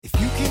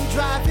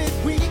drive it,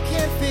 we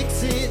can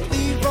fix it.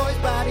 Leroy's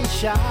Body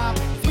Shop.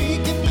 We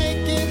can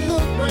make it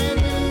look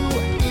brand new.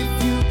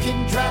 If you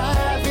can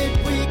drive it,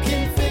 we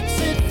can fix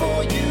it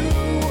for you.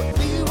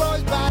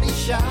 Leroy's Body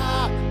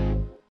Shop.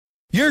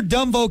 Your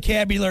dumb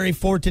vocabulary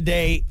for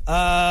today.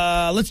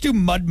 Let's do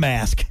mud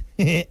mask.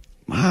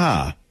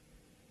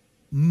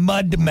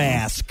 Mud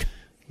mask.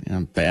 Yeah,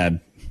 bad.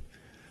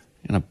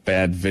 And a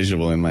bad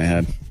visual in my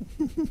head.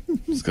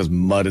 Just because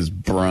mud is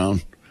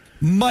brown.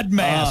 Mud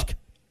mask.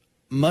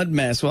 Mud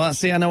mask. Well,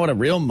 see, I know what a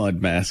real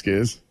mud mask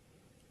is.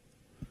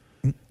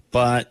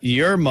 But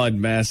your mud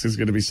mask is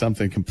going to be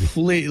something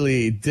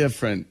completely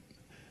different.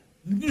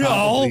 No.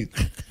 Probably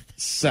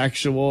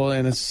sexual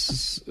in a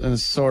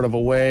sort of a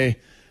way.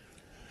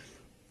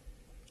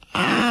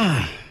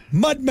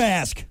 Mud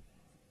mask.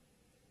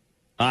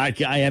 I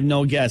have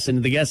no guess.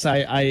 And the guess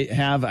I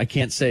have, I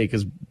can't say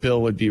because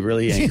Bill would be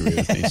really angry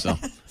with me. So,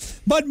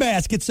 Mud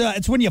mask.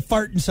 It's when you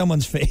fart in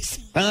someone's face.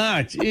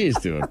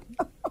 Jeez, dude.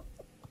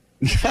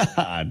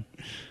 God.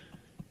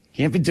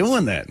 Can't be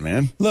doing that,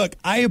 man. Look,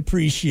 I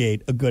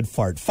appreciate a good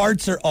fart.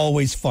 Farts are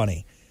always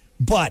funny.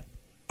 But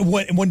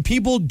when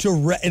people they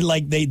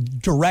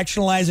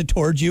directionalize it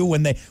towards you,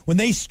 when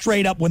they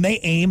straight up, when they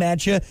aim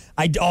at you,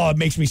 it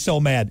makes me so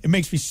mad. It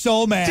makes me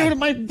so mad. Dude,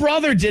 my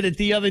brother did it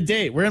the other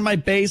day. We're in my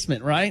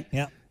basement, right?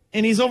 Yeah.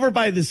 And he's over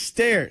by the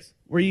stairs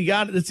where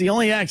it's the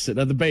only exit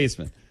of the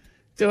basement.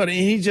 Dude, and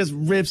he just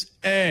rips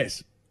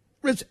ass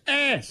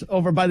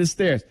over by the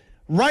stairs.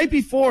 Right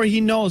before he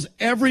knows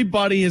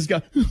everybody has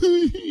got,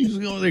 he's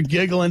over there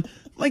giggling.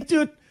 I'm like,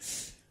 dude.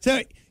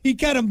 So he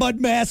kind of mud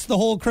masked the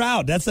whole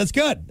crowd. That's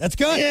good. That's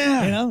good.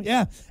 Yeah.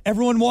 Yeah.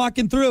 Everyone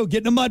walking through,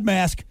 getting a mud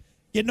mask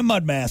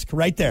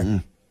right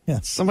there. Yeah.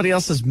 Somebody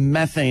else's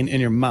methane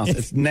in your mouth.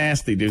 It's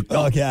nasty, dude.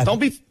 God. Don't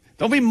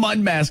be mud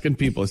masking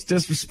people. It's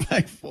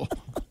disrespectful.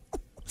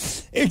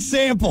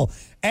 Example: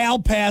 Al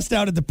passed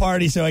out at the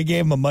party, so I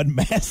gave him a mud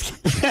mask.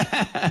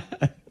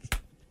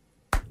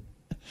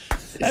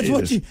 That's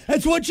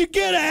what you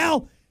get,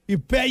 Al. You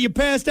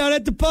passed out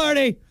at the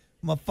party.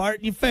 I'm gonna fart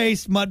in your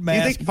face, mud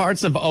mask. You think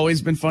farts have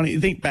always been funny? You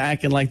think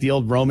back in like the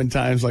old Roman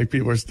times, like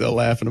people are still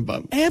laughing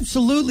about them?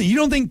 Absolutely. You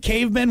don't think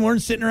cavemen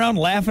weren't sitting around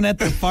laughing at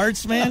their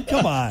farts, man?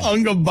 Come on.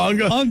 Unga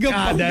bunga. Unga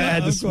God, bunga. that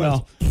had to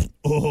smell.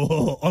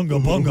 Oh, unga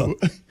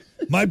bunga.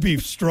 My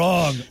beef's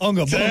strong.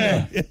 Unga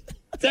bunga.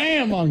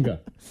 Damn, unga.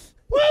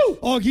 Woo!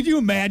 Oh, could you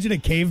imagine a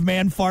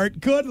caveman fart?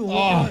 Good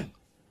Lord.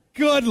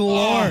 Good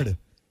Lord.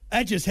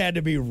 That just had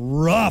to be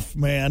rough,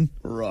 man.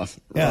 Rough.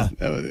 Yeah.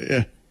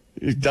 Yeah.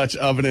 You Dutch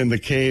oven in the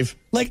cave.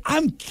 Like,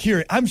 I'm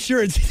curious. I'm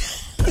sure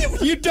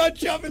it's... You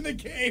Dutch oven in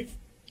the cave.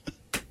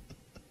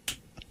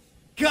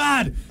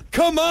 God,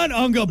 come on,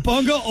 Unga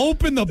Bunga.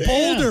 Open the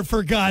boulder,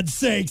 for God's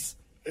sakes.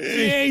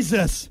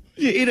 Jesus.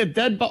 You eat a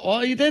dead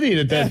buffalo. You did eat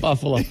a dead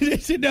buffalo.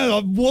 No,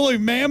 a woolly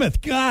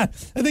mammoth. God,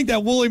 I think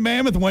that woolly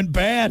mammoth went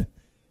bad.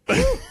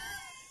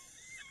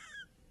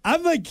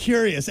 I'm like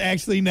curious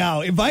actually now.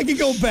 If I could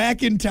go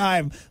back in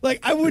time, like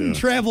I wouldn't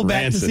travel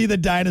back to see the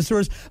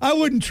dinosaurs. I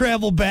wouldn't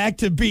travel back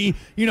to be,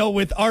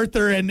 with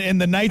Arthur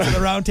and the Knights of the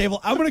Round Table.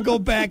 I'm going to go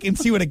back and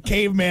see what a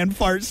caveman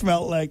fart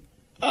smelled like.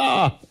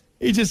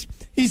 He's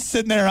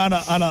sitting there on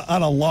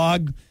a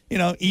log,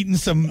 eating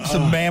some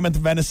mammoth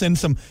venison,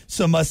 some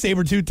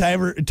saber-tooth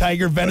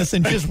tiger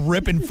venison, just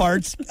ripping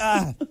farts.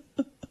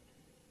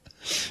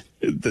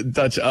 The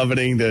Dutch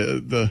ovening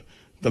the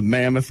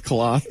mammoth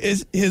cloth.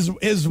 His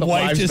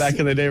wife just back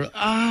in the day.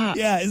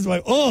 Yeah, his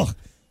wife. Oh,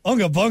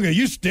 Unga Bunga,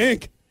 you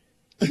stink.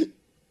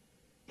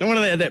 No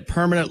wonder they had that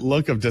permanent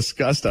look of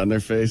disgust on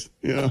their face.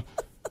 It's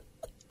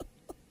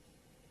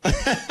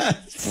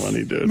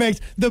funny, dude. Makes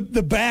the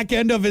back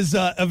end of his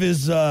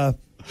blows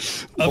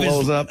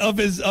up. Of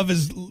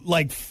his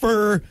like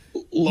fur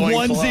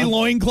onesie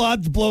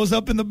loincloth blows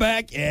up in the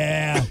back.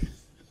 Yeah.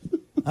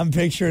 I'm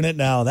picturing it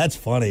now. That's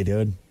funny,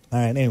 dude. All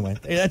right, anyway.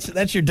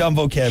 That's your dumb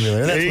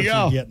vocabulary. That's there you what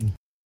go. you're getting.